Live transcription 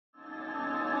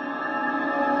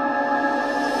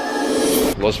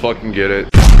Let's fucking get it.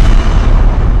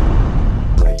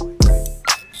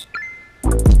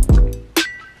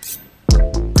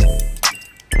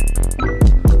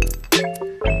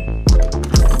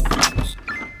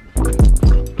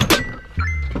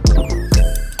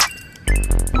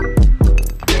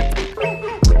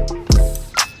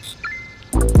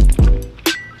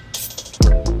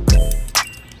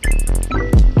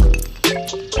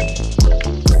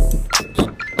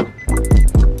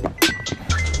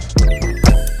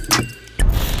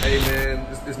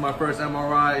 My first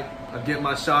MRI. I get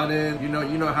my shot in. You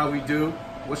know how we do.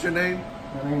 What's your name?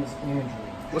 My name is Andrew.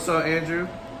 What's up, Andrew?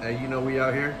 Hey, you know we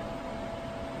out here.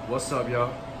 What's up,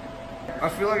 y'all? I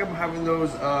feel like I'm having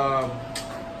those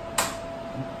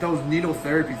needle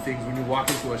therapy things when you walk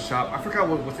into a shop. I forgot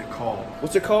what's it called.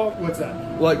 What's it called? What's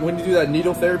that? Like when you do that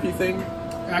needle therapy thing?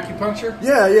 Acupuncture?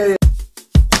 Yeah.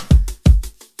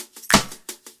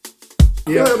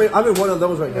 Yeah, I mean, I'm in one of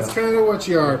those right now. That's kind of what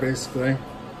you are, basically.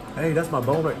 Hey, that's my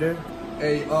bone right there.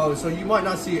 Hey, so you might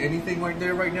not see anything right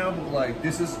there right now, but like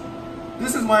this is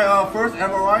my first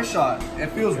MRI shot. It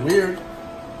feels weird.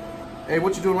 Hey,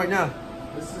 what you doing right now?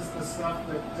 This is the stuff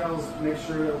that tells, make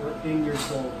sure that we're in your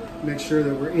shoulder. Make sure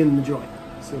that we're in the joint.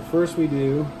 So first we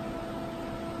do.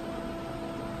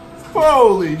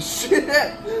 Holy shit!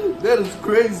 That is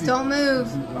crazy. Don't move.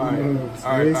 All right.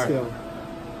 Stay still.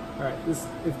 All right.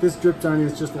 If this dripped on you,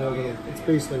 it's just water. It's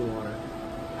basically water.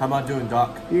 How am I doing,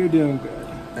 Doc? You're doing good.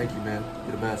 Thank you, man.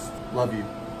 You're the best. Love you.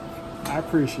 I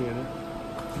appreciate it.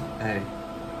 Hey.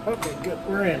 Okay, good.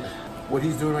 We're in. What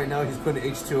he's doing right now, he's putting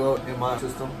H2O in my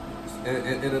system,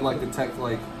 and it like detect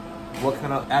like what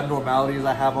kind of abnormalities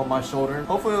I have on my shoulder.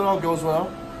 Hopefully it all goes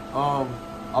well.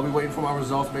 I'll be waiting for my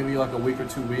results maybe like a week or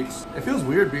 2 weeks. It feels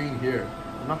weird being here.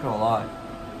 I'm not gonna lie,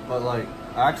 but like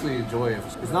I actually enjoy it.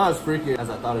 It's not as freaky as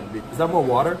I thought it'd be. Is that more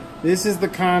water? This is the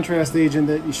contrast agent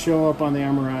that you show up on the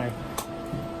MRI.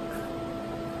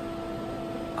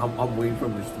 I'm waiting for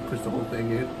him to push the whole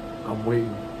thing in. I'm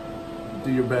waiting.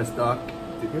 Do your best, Doc.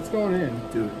 It's going in.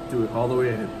 Do it all the way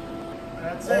in.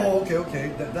 That's it. Oh,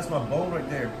 okay. That's my bone right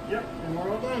there. Yep, and we're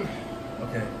all done.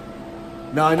 Okay.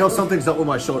 Now I know something's up with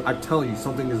my shoulder. I'm telling you,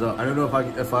 something is up. I don't know if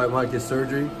I might get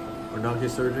surgery or not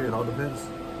get surgery. It all depends.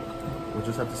 We'll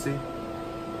just have to see.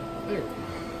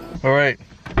 All right,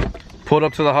 pulled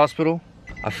up to the hospital.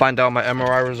 I find out my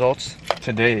MRI results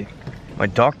today. My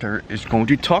doctor is going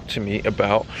to talk to me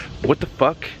about what the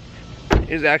fuck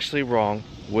is actually wrong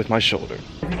with my shoulder.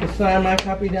 You can sign my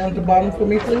copy down at the bottom for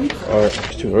me, please. All right,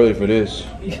 it's too early for this.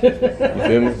 You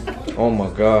feel me? Oh my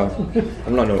God,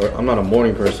 I'm not a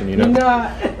morning person, you know.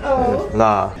 Not. Oh.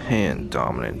 Nah, hand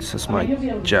dominance. That's my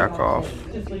jack off.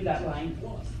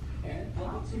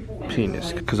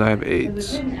 Penis, because I have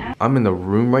AIDS. I'm in the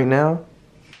room right now.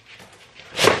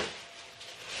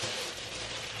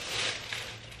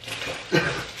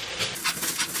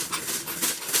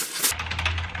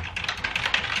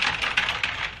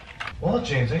 Well,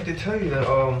 James, I hate to tell you that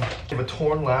you have a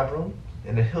torn labrum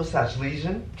and a Hill-Sachs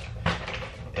lesion,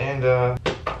 and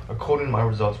according to my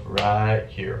results right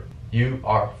here, you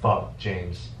are fucked,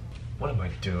 James. What am I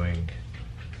doing?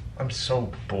 I'm so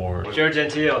bored. Joe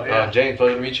Gentile, yeah. James,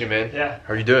 pleasure to meet you, man. Yeah.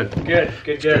 How are you doing? Good.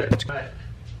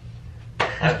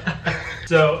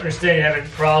 So, I understand you're having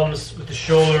problems with the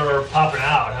shoulder popping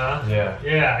out, huh? Yeah.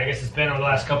 Yeah, I guess it's been over the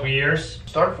last couple of years.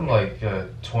 Started from like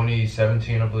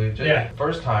 2017, I believe. Yeah.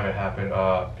 First time it happened, it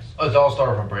all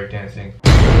started from breakdancing.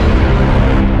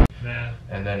 Man.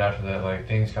 And then after that, like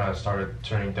things kind of started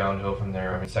turning downhill from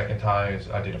there. I mean, second time is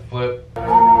I did a flip.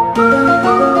 And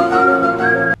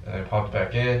then popped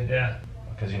back in. Yeah.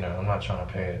 Because, you know, I'm not trying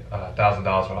to pay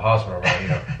 $1,000 for the hospital, right? You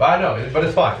know. But I know, but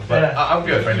it's fine. But Yeah. I'm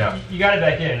good right now. You got it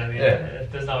back in. I mean, Yeah.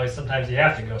 it doesn't always, sometimes you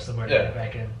have to go somewhere to get it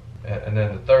back in. And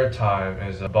then the third time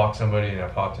is I blocked somebody and I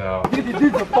popped out. And then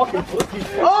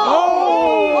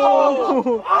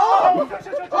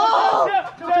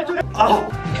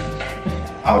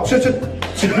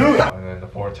the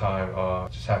fourth time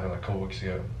just happened like a couple weeks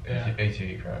ago. Yeah.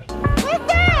 ATV crash.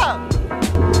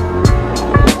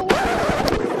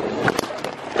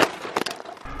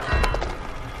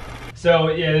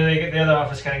 So yeah, the other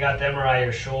office kind of got the MRI of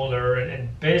your shoulder, and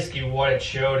basically what it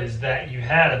showed is that you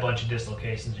had a bunch of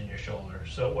dislocations in your shoulder.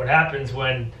 So what happens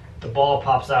when the ball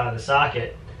pops out of the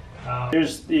socket?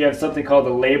 You have something called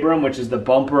the labrum, which is the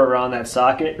bumper around that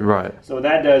socket. Right. So what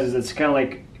that does is it's kind of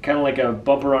like a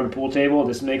bumper on a pool table.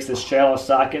 This makes this shallow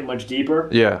socket much deeper.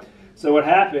 Yeah. So what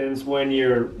happens when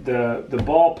the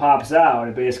ball pops out?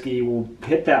 It basically will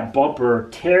hit that bumper,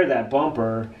 tear that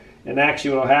bumper. And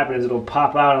actually what will happen is it'll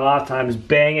pop out and a lot of times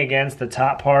bang against the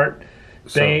top part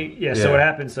bang. Yeah. So what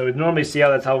happens? So we normally see how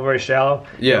that's how very shallow.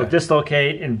 Yeah. It'll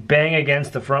dislocate and bang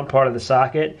against the front part of the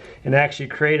socket and actually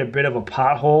create a bit of a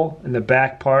pothole in the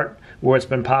back part where it's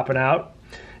been popping out.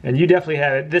 And you definitely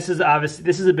have it. This is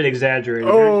obviously a bit exaggerated.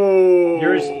 Oh.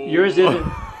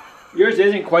 Yours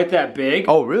isn't quite that big.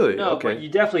 Oh, really? No, Okay. but you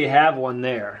definitely have one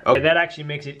there. Okay. And that actually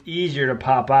makes it easier to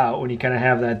pop out when you kind of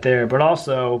have that there. But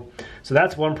also, so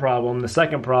that's one problem. The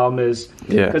second problem is,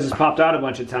 because it's popped out a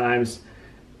bunch of times,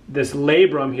 this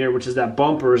labrum here, which is that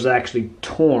bumper, is actually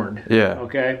torn. Yeah.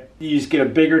 Okay? You just get a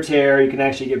bigger tear. You can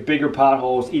actually get bigger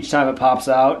potholes each time it pops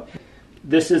out.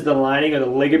 This is the lining of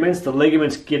the ligaments. The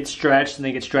ligaments get stretched, and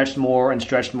they get stretched more and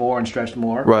stretched more and stretched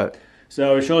more. Right.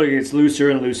 So the shoulder gets looser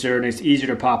and looser, and it's easier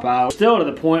to pop out. Still to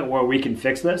the point where we can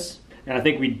fix this, and I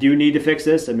think we do need to fix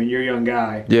this. I mean, you're a young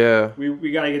guy. Yeah.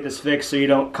 We got to get this fixed so you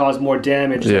don't cause more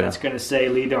damage that's going to, say,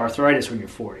 lead to arthritis when you're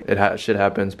 40. Shit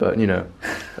happens, but, you know.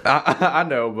 I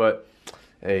know, but,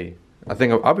 hey, I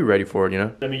think I'll be ready for it, you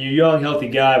know? I mean, you're a young, healthy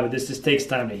guy, but this just takes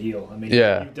time to heal. I mean,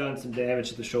 Yeah. you've done some damage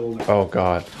to the shoulder. Oh,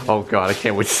 God. Oh, God. I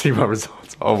can't wait to see my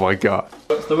results. Oh, my God.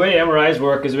 So the way MRIs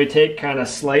work is we take kind of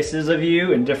slices of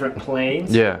you in different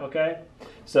planes. Yeah. Okay?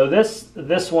 So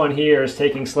this one here is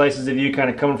taking slices of you kind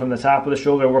of coming from the top of the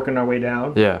shoulder, working our way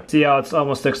down. Yeah. See how it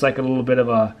almost looks like a little bit of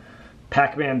a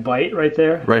Pac-Man bite right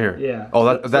there? Right here. Yeah.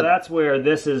 Oh, so that's where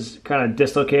this is kind of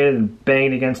dislocated and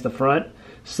banged against the front.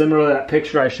 Similar to that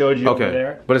picture I showed you over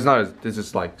there. But it's not as, this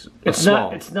is like It's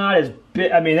small. not as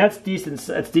big. I mean, that's decent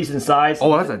size.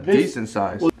 Oh, that's a decent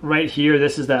size. Right here,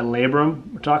 this is that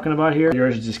labrum we're talking about here.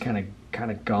 Yours is just kind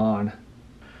of gone.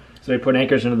 So we put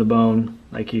anchors into the bone,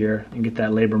 like here, and get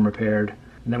that labrum repaired.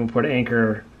 And then we'll put an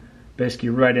anchor basically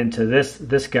right into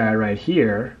this guy right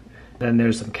here. Then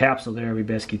there's some capsule there. We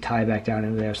basically tie back down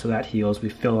into there so that heals. We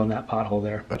fill in that pothole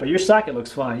there. But your socket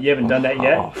looks fine. You haven't done that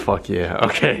yet. Oh, fuck yeah.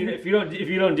 Okay. If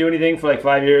you don't do anything for like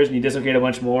 5 years and you dislocate a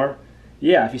bunch more,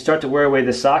 yeah. If you start to wear away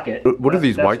the socket. What are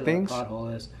these that's white where things? that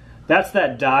pothole is. That's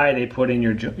that dye they put in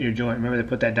your joint. Remember they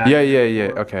put that dye?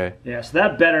 Yeah. Okay. Yeah. So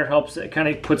that better helps. It kind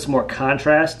of puts more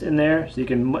contrast in there, so you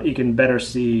can better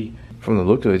see. From the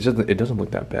look of it, it doesn't look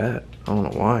that bad. I don't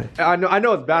know why. I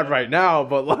know it's bad right now,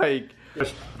 but like.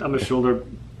 I'm a shoulder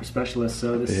specialist,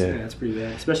 so it's pretty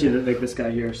bad, especially like this guy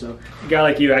here. So a guy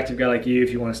like you, active guy like you,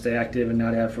 if you want to stay active and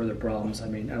not have further problems, I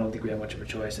mean, I don't think we have much of a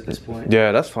choice at this point.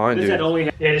 Yeah, that's fine,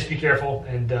 dude. Just be careful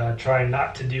and try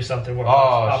not to do something where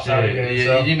pops out again. Yeah,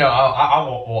 so. You know, I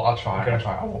won't. Well, I'll try. Okay.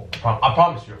 I won't. I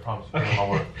promise you. Okay. My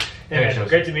word. Hey, man,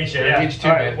 great to meet you. Yeah. Meet you too,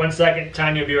 man. 1 second,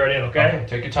 time you'll be right in. Okay.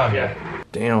 Take your time. Yeah.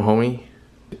 Damn, homie,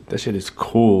 that shit is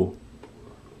cool.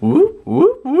 Whoop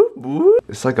whoop whoop whoop.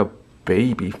 It's like a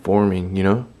baby forming, you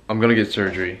know? I'm gonna get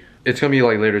surgery. It's gonna be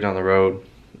like later down the road.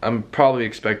 I'm probably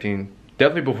expecting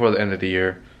definitely before the end of the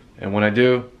year. And when I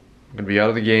do, I'm gonna be out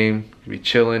of the game, gonna be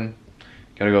chilling,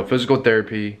 gotta go physical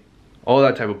therapy, all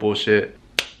that type of bullshit.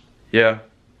 Yeah,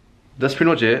 that's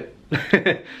pretty much it.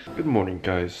 Good morning,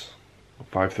 guys.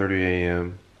 5:30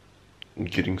 a.m. I'm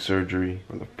getting surgery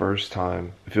for the first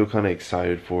time. I feel kind of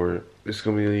excited for it. It's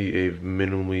gonna be a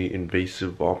minimally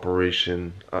invasive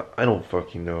operation. I don't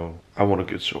fucking know. I want a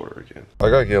good shoulder again. I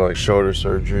gotta get like shoulder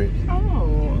surgery.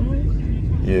 Oh.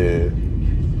 Yeah.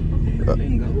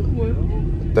 Everything goes well.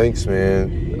 Thanks,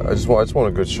 man. I just want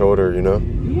a good shoulder, you know?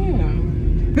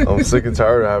 Yeah. I'm sick and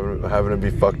tired of having to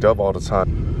be fucked up all the time.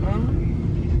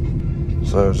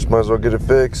 So just might as well get it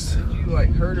fixed. You like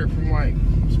heard it from like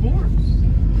sports.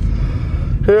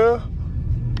 Yeah.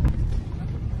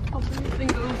 Hope everything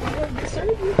goes well. Get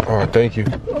surgery. Alright, thank you.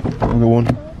 Have a good one.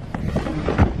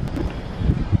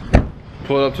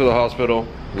 Pull up to the hospital.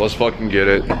 Let's fucking get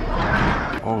it.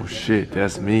 Oh shit,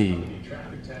 that's me.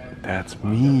 That's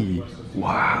me.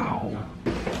 Wow.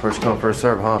 First come, first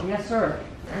serve, huh? Yes, sir.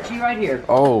 That's you right here.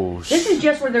 Oh, This is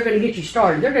just where they're going to get you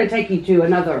started. They're going to take you to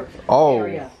another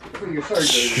area for your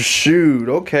surgery. Shoot,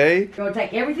 okay. You're going to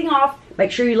take everything off.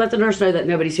 Make sure you let the nurse know that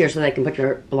nobody's here so they can put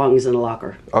your belongings in the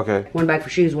locker. Okay. One bag for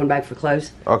shoes, one bag for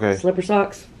clothes. Okay. Slipper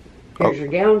socks. Here's your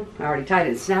gown. I already tied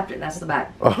it and snapped it. That's the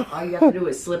back. All you have to do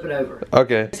is slip it over.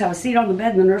 Okay. Just have a seat on the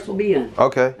bed and the nurse will be in.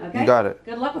 Okay. Okay? You got it.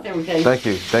 Good luck with everything. Thank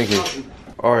you. Thank you. Awesome.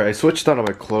 Alright, I switched out of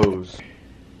my clothes.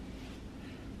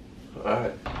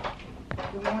 Alright.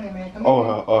 Good morning, man. Come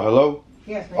Hello?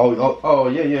 Yes,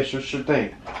 man. Yeah, sure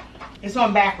thing. It's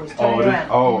on backwards. Turn it around.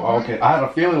 Okay. I had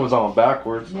a feeling it was on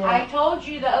backwards. I told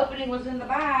you the opening was in the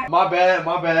back. My bad.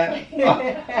 I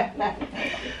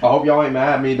hope y'all ain't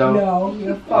mad at me though. No,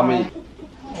 you're fine. I mean,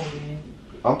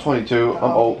 I'm 22. I'm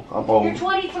old. You're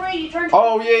 23. You turned.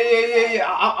 Oh yeah.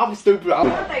 I'm stupid. Your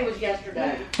birthday was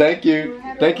yesterday. Thank you,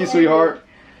 sweetheart.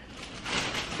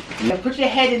 Now put your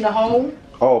head in the hole.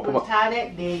 Oh, put my... Tie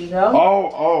that. There you go.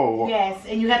 Oh. Yes,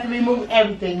 and you have to remove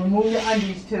everything. Remove your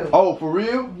undies too. Oh, for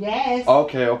real? Yes.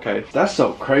 Okay. That's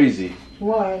so crazy.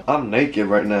 What? I'm naked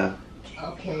right now.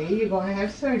 Okay, you're gonna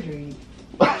have surgery.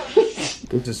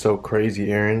 This is so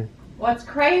crazy, Erin. What's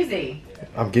crazy?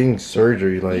 I'm getting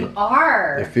surgery. Like, You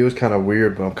are. it feels kind of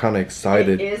weird, but I'm kind of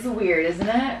excited. It is weird, isn't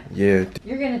it? Yeah.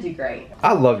 You're gonna do great.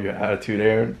 I love your attitude,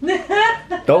 Erin.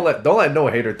 Don't let no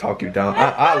hater talk you down.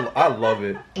 I love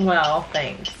it. Well,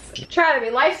 thanks. Try to be.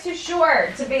 Life's too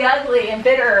short to be ugly and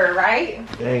bitter, right?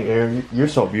 Dang, Erin, you're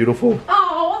so beautiful.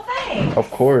 Oh, thanks. Of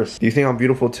course. Do you think I'm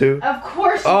beautiful too? Of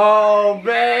course. Oh,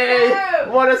 babe!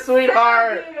 What a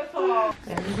sweetheart! Beautiful.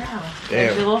 There you go. Damn.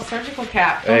 There's your little surgical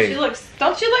cap. Hey.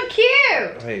 Don't you look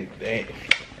cute? Hey, dang.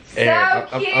 So Erin,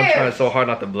 cute. I'm trying so hard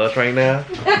not to blush right now.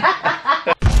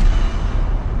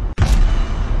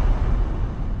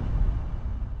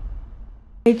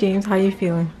 Hey James, how you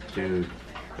feeling? Dude,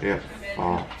 I got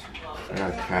fucked. I got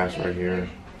a cast right here.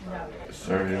 The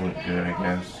surgery went good, I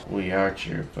guess. We out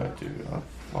here, but dude, I'm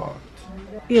fucked.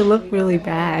 You look really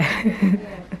bad.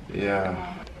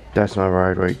 Yeah. That's my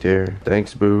ride right there.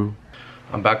 Thanks, boo.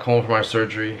 I'm back home from my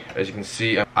surgery. As you can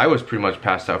see, I was pretty much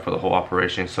passed out for the whole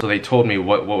operation. So they told me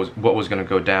what was gonna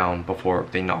go down before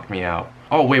they knocked me out.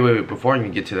 Oh, wait, before I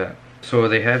even get to that. So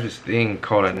they have this thing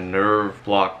called a nerve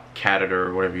block catheter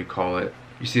or whatever you call it.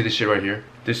 You see this shit right here?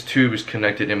 This tube is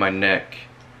connected in my neck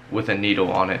with a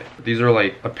needle on it. These are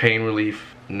like a pain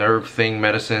relief nerve thing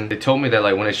medicine. They told me that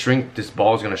like when it shrink, this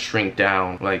ball is gonna shrink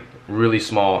down like really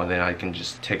small, and then I can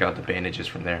just take out the bandages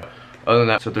from there. Other than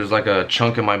that, so there's like a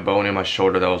chunk in my bone in my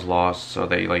shoulder that was lost, so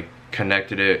they like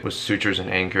connected it with sutures and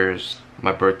anchors.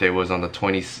 My birthday was on the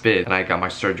 25th and I got my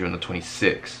surgery on the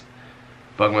 26th.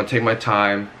 But I'm gonna take my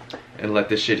time and let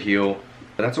this shit heal.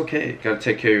 That's okay. Gotta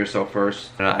take care of yourself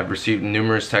first. And I've received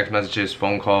numerous text messages,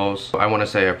 phone calls. I want to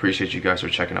say I appreciate you guys for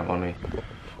checking up on me.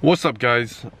 What's up,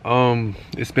 guys?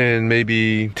 It's been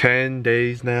maybe 10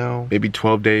 days now, maybe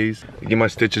 12 days. I get my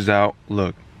stitches out.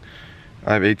 Look,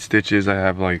 I have 8 stitches. I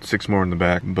have like 6 more in the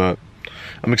back, but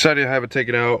I'm excited to have it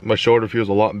taken out. My shoulder feels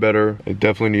a lot better. I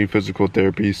definitely need physical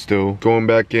therapy still. Going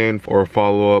back in for a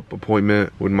follow-up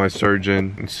appointment with my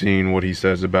surgeon and seeing what he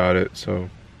says about it,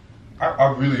 so.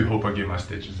 I really hope I get my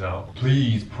stitches out.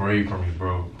 Please pray for me,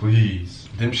 bro. Please.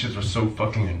 Them shits are so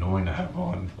fucking annoying to have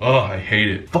on. Oh, I hate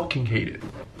it. Fucking hate it.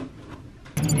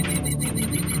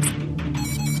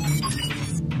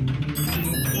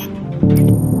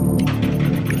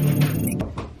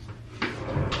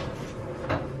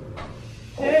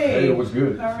 Hey, what's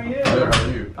good? how are you? Good, how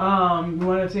are you? You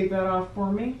want to take that off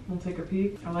for me? We'll take a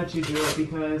peek. I'll let you do it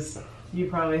because you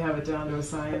probably have it down to a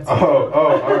science. Oh,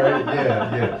 alright,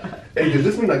 yeah. Hey, does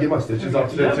this mean I get my stitches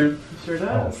off today Yep, too? Sure Oh,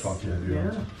 does. fuck yeah, dude.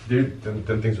 Yeah. Dude,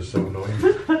 them things are so annoying.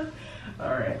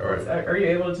 Alright. Alright. Are you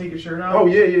able to take your shirt off? Oh,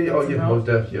 yeah. Oh, Need some yeah, help? most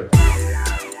def, yeah.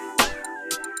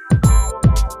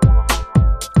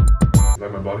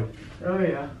 Like my body? Oh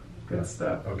yeah. Good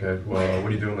stuff. Okay, well,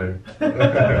 what are you doing later?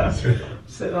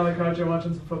 Sitting on the couch and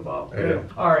watching some football. Yeah. Good.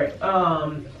 Alright.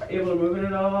 Able to move it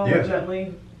at all? Yeah.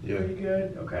 Gently? Yeah. Pretty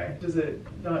good? Okay. Does it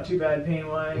not too bad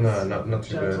pain-wise? No, not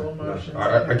too bad. Gentle No. motions?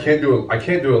 I can't do it. I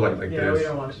can't do it like Yeah, this. we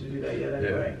don't want you to do that yet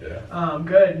anyway. Yeah.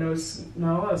 Good. No,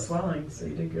 not a lot of swelling, so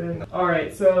you did good. All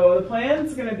right, so the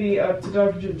plan's going to be up to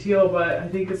Dr. Gentile, but I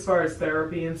think as far as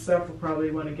therapy and stuff, we'll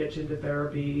probably want to get you into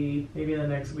therapy maybe in the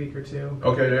next week or two.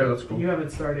 Okay, yeah, that's cool. You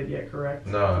haven't started yet, correct?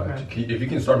 No, Okay. if you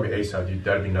can start me ASAP,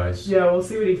 that'd be nice. Yeah, we'll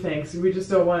see what he thinks. We just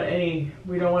don't want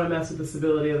we don't want to mess with the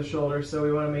stability of the shoulder, so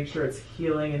we want to make sure it's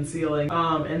healing and sealing.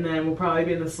 And then we'll probably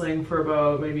be in the sling for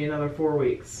about maybe another 4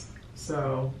 weeks.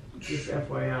 So, just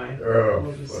FYI.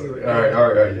 We'll just see what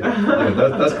all right, yeah.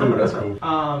 That's cool, that's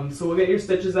cool. So we'll get your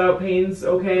stitches out. Pain's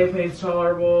okay, pain's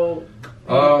tolerable.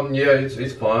 Yeah,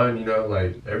 it's fine, you know,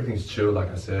 like, everything's chill, like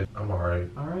I said. I'm alright.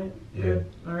 Alright, Yeah. good.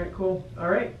 Alright, cool.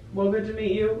 Alright, well, good to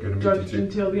meet you. Good to meet Dr. you, too.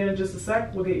 Gentile will be in just a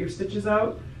sec. We'll get your stitches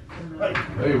out.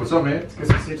 Hey, what's up, man? Let's get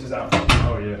some stitches out.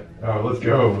 Oh, yeah. Oh, let's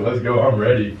go, I'm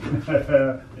ready.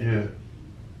 Yeah.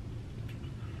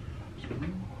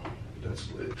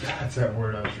 That's lit. That's that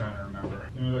word I was trying to remember.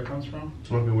 You know where that comes from?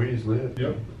 Smoking weed is lit.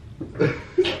 Yep.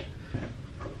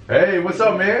 Hey, what's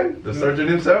up, man? The surgeon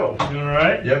himself. Doing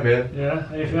alright? Yeah, man. Yeah?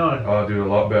 How you feeling? Oh, dude, a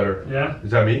lot better. Yeah?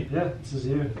 Is that me? Yeah, this is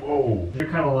you. Whoa. You're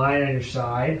kind of lying on your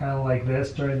side, kind of like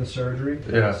this during the surgery.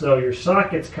 Yeah. So your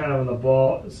socket's kind of in the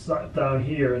ball down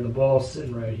here, and the ball's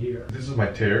sitting right here. This is my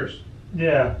tears.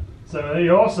 Yeah. So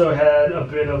you also had a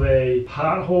bit of a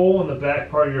pothole in the back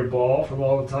part of your ball from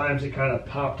all the times it kind of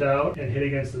popped out and hit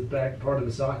against the back part of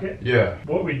the socket. Yeah.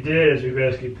 What we did is we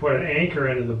basically put an anchor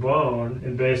into the bone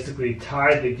and basically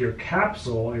tied your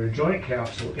capsule, your joint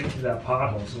capsule, into that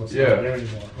pothole so it's not there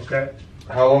anymore, okay?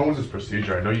 How long was this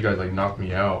procedure? I know you guys like knocked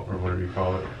me out or whatever you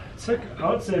call it. It took, I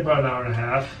would say, about an hour and a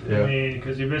half. Yeah. I mean,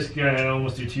 because you basically had to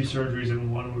almost do 2 surgeries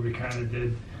in one where we kind of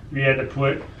did, we had to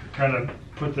put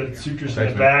the sutures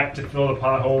in the back to fill the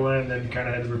pothole in, and then kind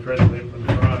of had to repair the label in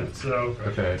the front. So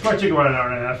it probably took about an hour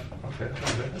and a half.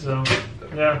 Okay. So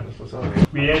yeah,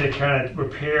 we had to kind of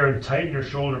repair and tighten your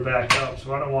shoulder back up.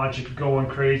 So I don't want you going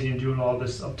crazy and doing all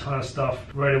this a ton of stuff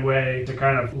right away to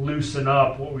kind of loosen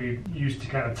up what we used to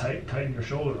kind of tighten your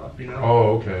shoulder up, you know?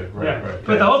 Oh, okay, right.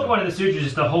 But the whole point of the sutures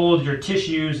is to hold your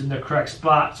tissues in the correct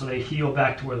spot so they heal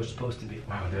back to where they're supposed to be.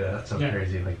 Wow, dude, that's so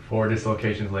crazy. Like 4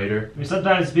 dislocations later. I mean,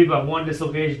 sometimes people have 1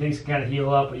 dislocation, things can kind of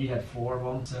heal up, but you had 4 of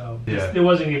them, so it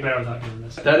wasn't gonna get better without doing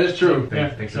this. That is true. So,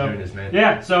 thanks for doing this, man.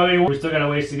 Yeah, so I mean, we're still got a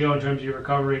ways to go in terms of your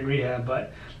recovery and rehab,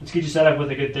 but let's get you set up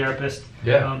with a good therapist.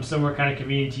 Somewhere kind of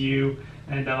convenient to you.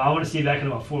 And I want to see you back in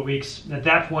about 4 weeks. At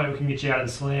that point, we can get you out of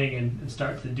the sling and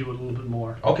start to do it a little bit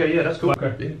more. Okay, yeah, that's cool.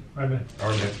 Okay. Yeah. All right, man. All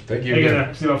right, man. Thank you.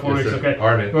 See you about 4 weeks, okay? All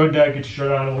right, man. Go ahead and get your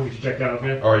shirt on and we'll get you checked out,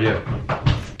 okay? All right,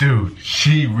 yeah. Dude,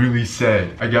 she really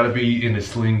said I gotta be in a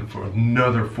sling for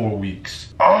another 4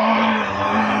 weeks.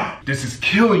 This is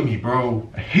killing me, bro.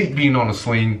 I hate being on a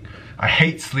sling. I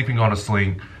hate sleeping on a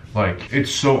sling. Like, it's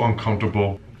so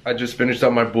uncomfortable. I just finished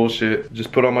up my bullshit.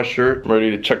 Just put on my shirt. I'm ready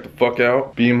to check the fuck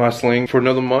out. Be in my sling for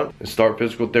another month and start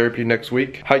physical therapy next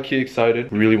week. High-key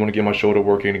excited. Really want to get my shoulder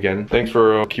working again. Thanks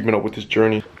for keeping up with this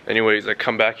journey. Anyways, I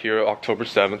come back here October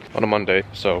 7th on a Monday.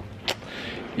 So,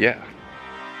 yeah.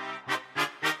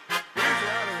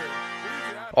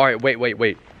 Alright,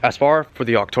 wait. As far for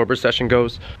the October session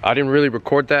goes, I didn't really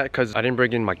record that because I didn't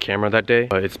bring in my camera that day.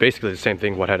 But it's basically the same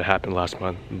thing what had happened last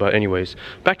month. But anyways,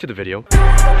 back to the video.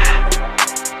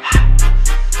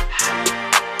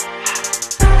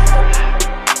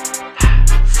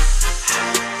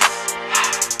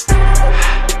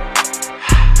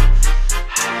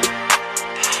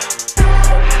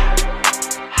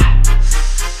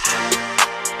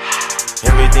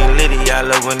 Everything litty, I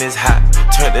love when it's hot.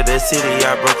 Turned to the city,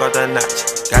 I broke out the notch.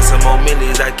 Got some more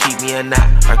millions, I keep me a knot.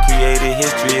 I created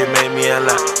history, it made me a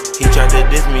lot. He tried to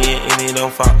diss me and any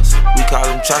don't false. We call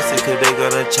them chopsticks cause they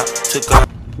gonna chop. Took off.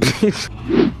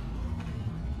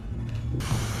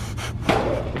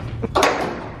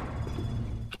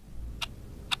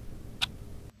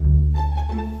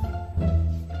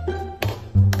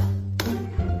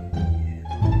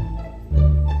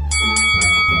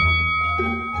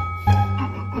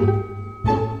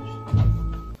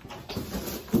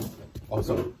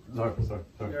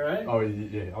 Sorry. You alright? Oh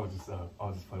yeah, I was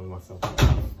just playing with myself.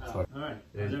 Sorry. Alright.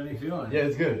 How's everything feeling? Yeah,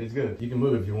 it's good. You can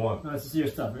move if you want. Let's see your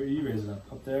stuff. You raise it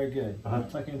up there. Good.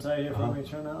 Tuck inside here for me.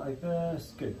 Turn out like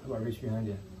this. Good. How about reach behind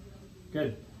you?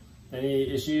 Good. Any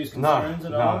issues, concerns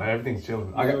at all? No, everything's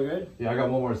chilling. Good? Yeah, I got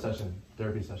one more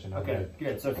therapy session. Okay,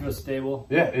 good. So it feels stable?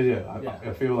 Yeah.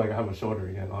 I feel like I have a shoulder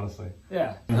again, honestly.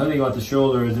 Yeah. The other thing about the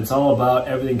shoulder is it's all about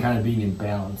everything kind of being in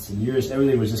balance. And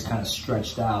everything was just kind of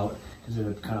stretched out because it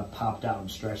had kind of popped out and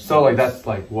stretched So out. like that's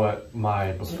like what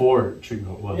my before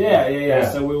treatment was. Yeah.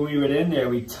 So when we went in there,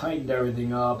 we tightened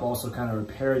everything up, also kind of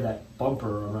repaired that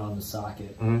bumper around the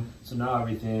socket. So now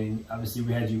everything, obviously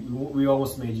we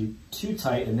almost made you too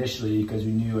tight initially because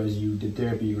we knew as you did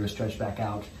therapy, you were going to stretch back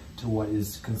out to what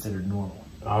is considered normal.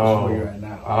 Oh. Where you're at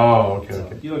now. Oh, okay, So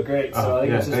okay. You look great. So I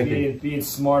think it's just being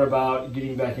smart about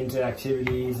getting back into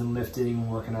activities and lifting and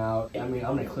working out. I mean,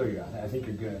 I'm going to clear you out. I think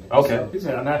you're good. Okay.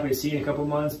 So, I'm happy to see you in a couple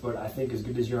months, but I think as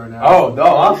good as you are now. Oh, no,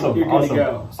 awesome. You're good to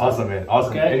go. So. Awesome, man.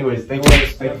 Awesome. Okay? Anyways, thank you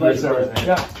for your service, man.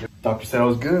 Yeah. Doctor said I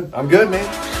was good. I'm good, man.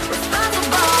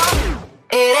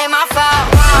 It ain't my fault.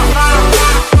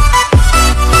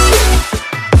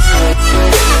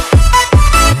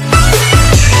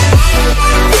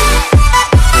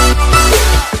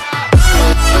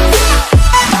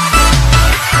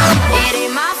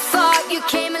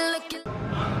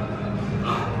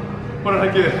 What did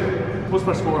I get? What's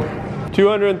my score?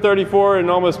 234 in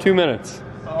almost 2 minutes.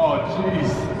 Oh, jeez.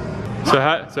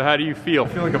 So how do you feel? I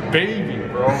feel like a baby,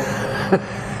 bro.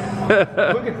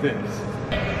 Look at this.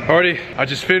 Alrighty, I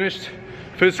just finished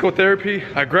physical therapy.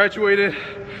 I graduated.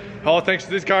 All thanks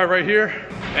to this guy right here.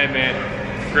 Hey man,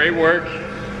 great work.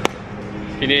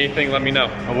 If you need anything, let me know.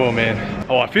 I will, man.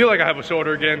 Oh, I feel like I have a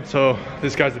shoulder again, so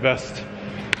this guy's the best.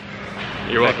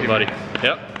 You're welcome, buddy.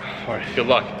 Yep. All right. Good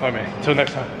luck. All right, man. Until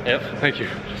next time. Yep. Thank you.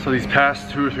 So these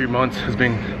past 2 or 3 months has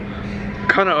been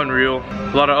kind of unreal.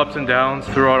 A lot of ups and downs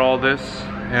throughout all this.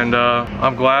 And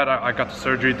I'm glad I got the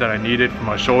surgery that I needed for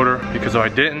my shoulder, because if I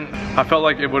didn't, I felt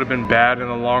like it would have been bad in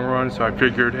the long run. So I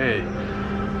figured, hey,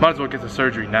 might as well get the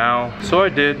surgery now. So I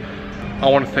did. I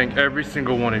want to thank every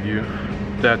single one of you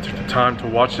that took the time to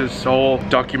watch this whole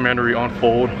documentary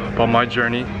unfold about my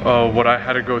journey, what I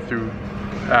had to go through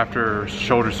after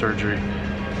shoulder surgery.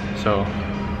 So,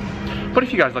 but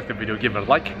if you guys liked the video, give it a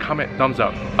like, comment, thumbs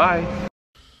up. Bye.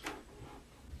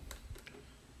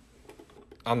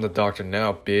 I'm the doctor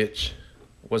now, bitch.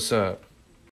 What's up?